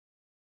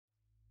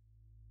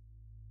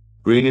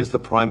Green is the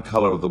prime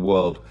color of the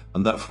world,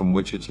 and that from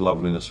which its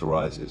loveliness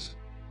arises.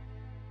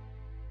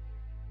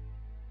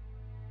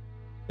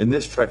 In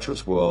this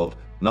treacherous world,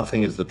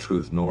 nothing is the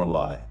truth nor a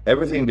lie.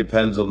 Everything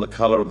depends on the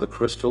color of the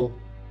crystal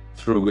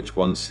through which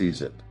one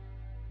sees it.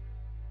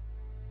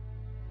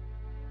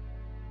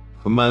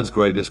 For man's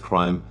greatest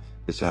crime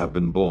is to have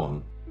been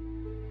born.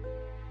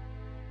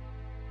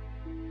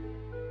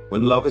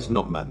 When love is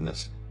not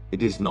madness,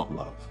 it is not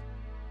love.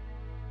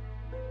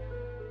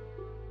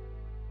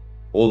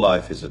 All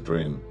life is a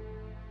dream,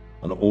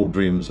 and all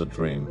dreams are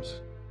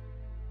dreams.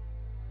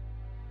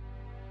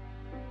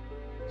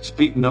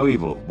 Speak no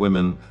evil of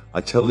women.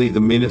 I tell thee, the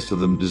meanest of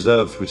them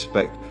deserves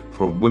respect,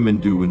 for of women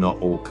do we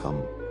not all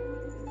come.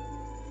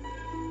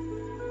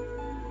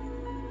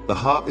 The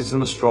heart is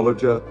an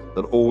astrologer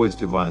that always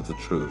divines the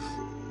truth.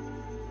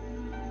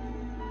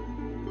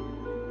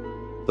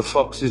 The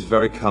fox is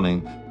very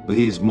cunning, but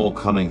he is more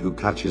cunning who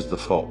catches the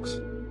fox.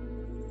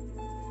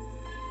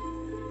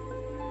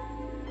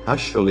 How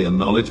surely a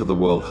knowledge of the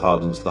world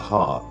hardens the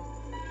heart.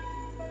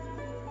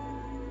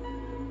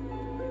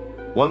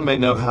 One may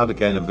know how to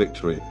gain a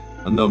victory,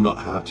 and know not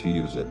how to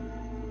use it.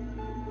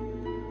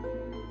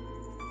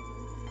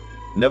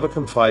 Never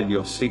confide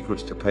your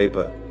secrets to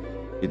paper.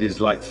 It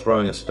is like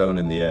throwing a stone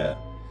in the air,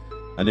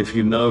 and if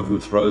you know who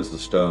throws the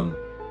stone,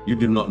 you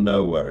do not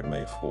know where it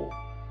may fall.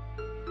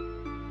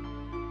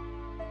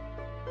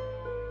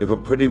 If a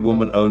pretty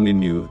woman only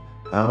knew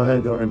how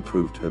Hagar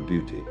improved her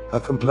beauty, her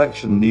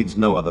complexion needs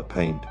no other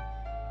paint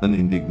than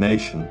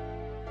indignation.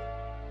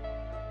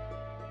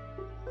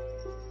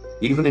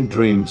 Even in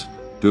dreams,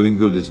 doing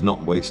good is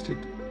not wasted.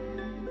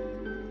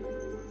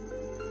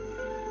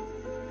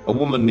 A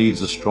woman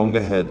needs a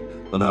stronger head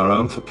than her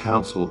own for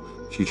counsel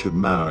she should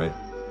marry.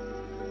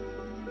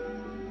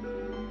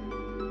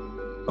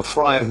 A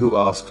friar who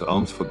asks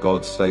alms for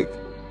God's sake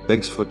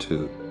begs for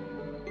two.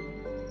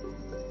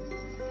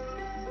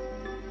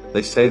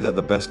 They say that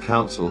the best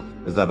counsel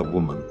is that of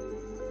woman.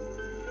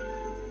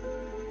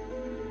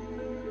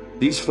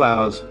 These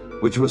flowers,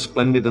 which were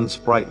splendid and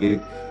sprightly,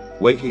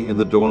 waking in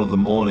the dawn of the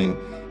morning,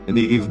 in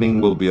the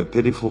evening will be a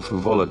pitiful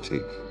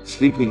frivolity,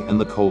 sleeping in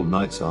the cold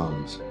night's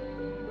arms.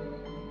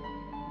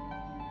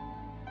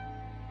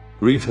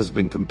 Grief has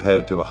been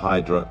compared to a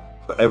hydra,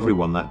 for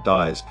everyone that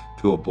dies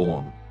to a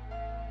born.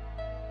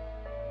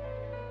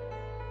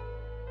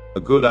 A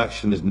good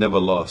action is never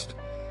lost.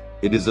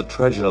 It is a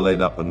treasure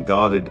laid up and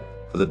guarded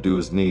for the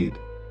doer's need.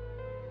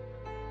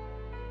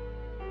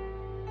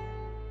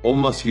 All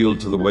must yield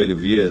to the weight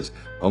of years.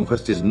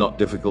 Conquest is not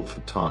difficult for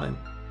time.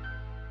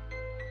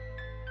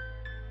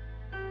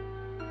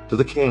 To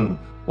the king,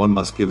 one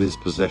must give his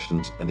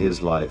possessions and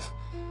his life,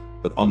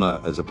 but honor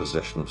as a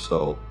possession of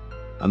soul,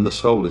 and the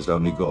soul is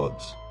only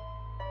God's.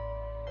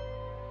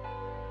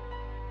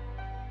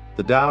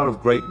 The dower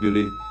of great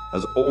beauty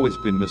has always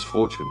been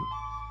misfortune,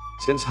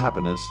 since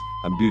happiness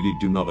and beauty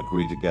do not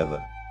agree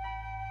together.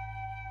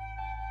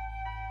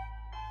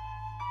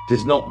 It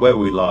is not where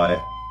we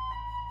lie,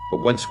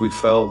 but whence we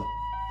fell.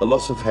 The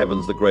loss of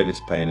heaven's the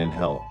greatest pain in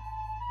hell.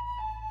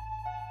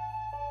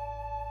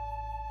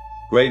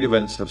 Great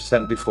events have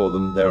sent before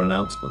them their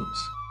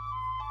announcements.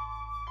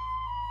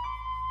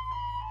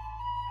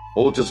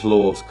 All just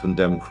laws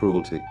condemn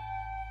cruelty.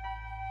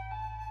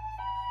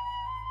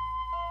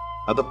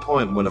 At the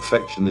point when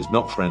affection is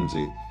not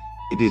frenzy,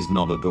 it is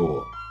not a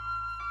door.